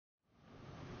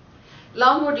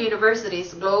Longwood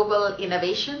University's Global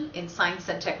Innovation in Science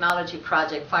and Technology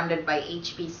project, funded by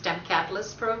HP STEM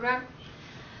Catalyst program,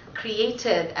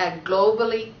 created a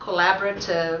globally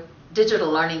collaborative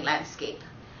digital learning landscape.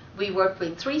 We worked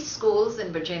with 3 schools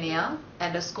in Virginia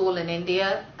and a school in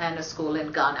India and a school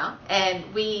in Ghana.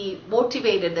 And we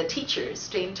motivated the teachers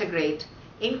to integrate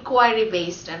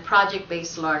inquiry-based and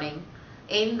project-based learning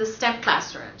in the STEM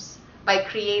classrooms by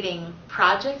creating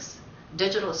projects,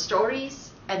 digital stories,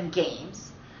 and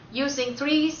games using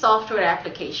 3 software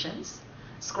applications,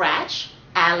 Scratch,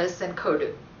 Alice, and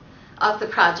Kodu. Of the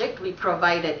project, we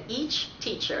provided each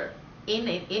teacher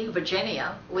in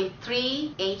Virginia with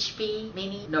 3 HP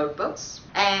mini notebooks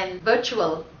and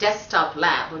virtual desktop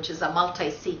lab, which is a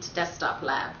multi-seat desktop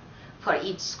lab for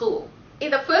each school.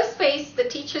 In the first phase, the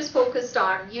teachers focused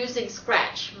on using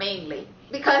Scratch mainly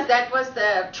because that was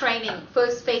the training.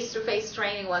 First face-to-face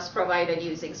training was provided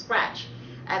using Scratch,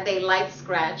 and they liked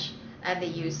Scratch and they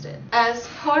used it. As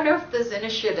part of this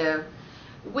initiative,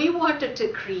 we wanted to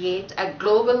create a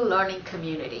global learning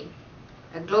community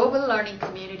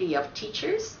of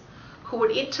teachers who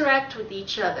would interact with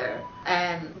each other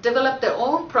and develop their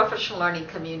own professional learning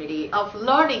community of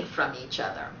learning from each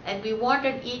other. And we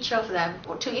wanted each of them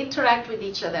to interact with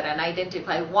each other and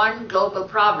identify one global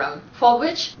problem for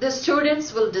which the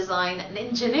students will design an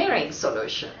engineering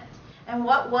solution. And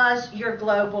what was your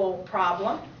global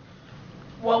problem?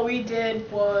 What we did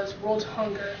was world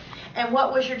hunger. And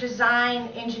what was your design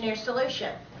engineer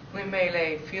solution? We made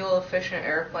a fuel-efficient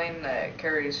airplane that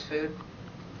carries food.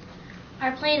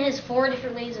 Our plane has 4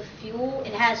 different ways of fuel.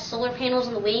 It has solar panels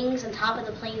on the wings and top of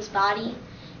the plane's body.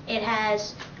 It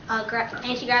has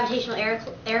anti-gravitational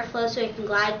airflow so it can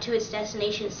glide to its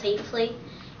destination safely.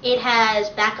 It has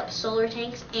backup solar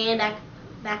tanks and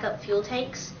backup fuel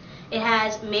tanks. It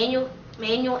has manual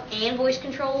and voice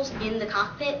controls in the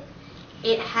cockpit.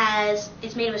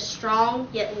 It's made of a strong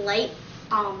yet light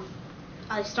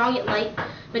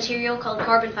material called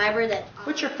carbon fiber.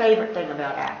 What's your favorite thing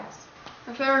about Alice?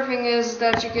 My favorite thing is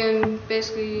that you can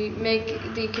basically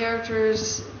make the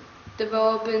characters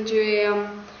develop into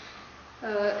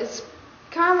it's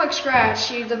kind of like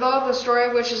Scratch. You develop a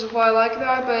story, which is what I like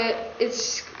about it, but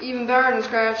it's even better than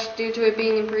Scratch due to it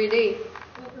being in 3D.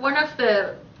 One of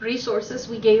the resources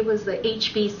we gave was the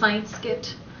HP Science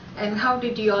Kit. And how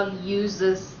did you all use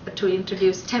this to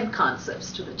introduce STEM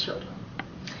concepts to the children?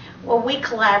 Well, we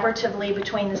collaboratively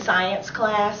between the science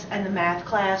class and the math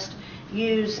class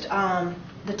used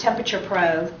the temperature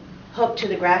probe hooked to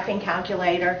the graphing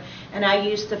calculator, and I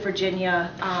used the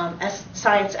Virginia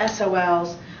science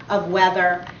SOLs of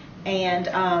weather, and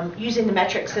using the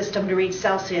metric system to read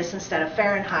Celsius instead of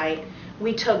Fahrenheit.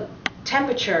 We took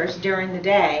temperatures during the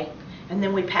day, and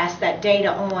then we passed that data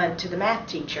on to the math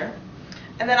teacher.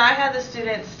 And then I had the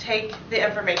students take the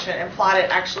information and plot it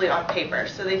actually on paper.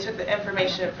 So they took the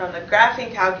information from the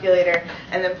graphing calculator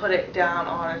and then put it down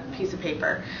on a piece of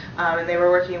paper. And they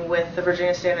were working with the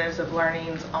Virginia Standards of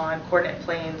Learnings on coordinate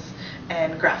planes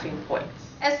and graphing points.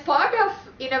 As part of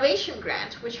Innovation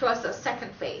Grant, which was the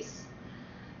second phase,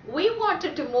 we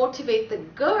wanted to motivate the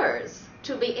girls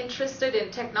to be interested in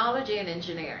technology and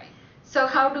engineering. So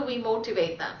how do we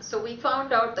motivate them? So we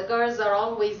found out the girls are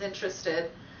always interested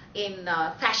in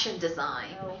fashion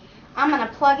design. I'm going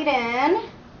to plug it in.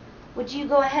 Would you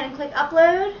go ahead and click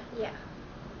upload? Yeah.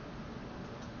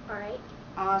 Alright.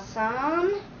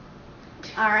 Awesome.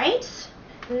 Alright.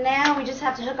 Now we just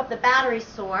have to hook up the battery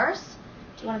source.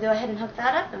 Do you want to go ahead and hook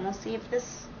that up and we'll see if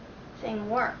this thing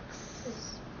works.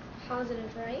 It's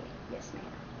positive, right? Yes, ma'am.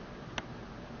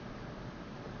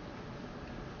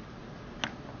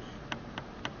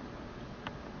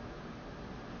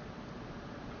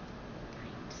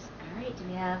 Alright, do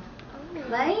we have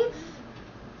lights?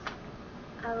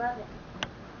 I love it.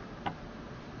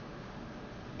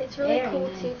 It's really Very cool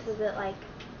nice. too because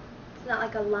it's not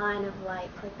like a line of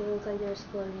lights, like they look like they're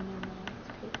exploding in there. It's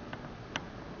pretty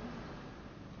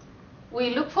cool.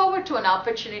 We look forward to an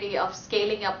opportunity of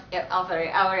scaling up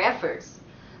our efforts,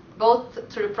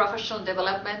 both through professional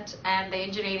development and the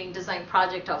engineering design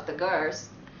project of the girls,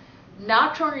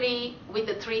 not only with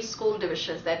the 3 school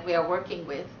divisions that we are working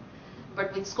with,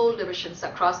 but with school divisions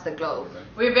across the globe.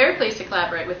 We're very pleased to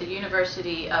collaborate with the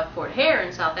University of Fort Hare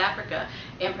in South Africa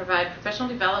and provide professional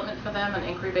development for them on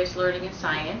inquiry-based learning and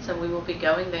science, and we will be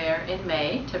going there in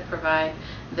May to provide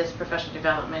this professional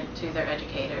development to their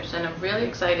educators. And I'm really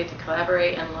excited to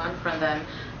collaborate and learn from them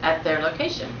at their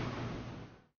location.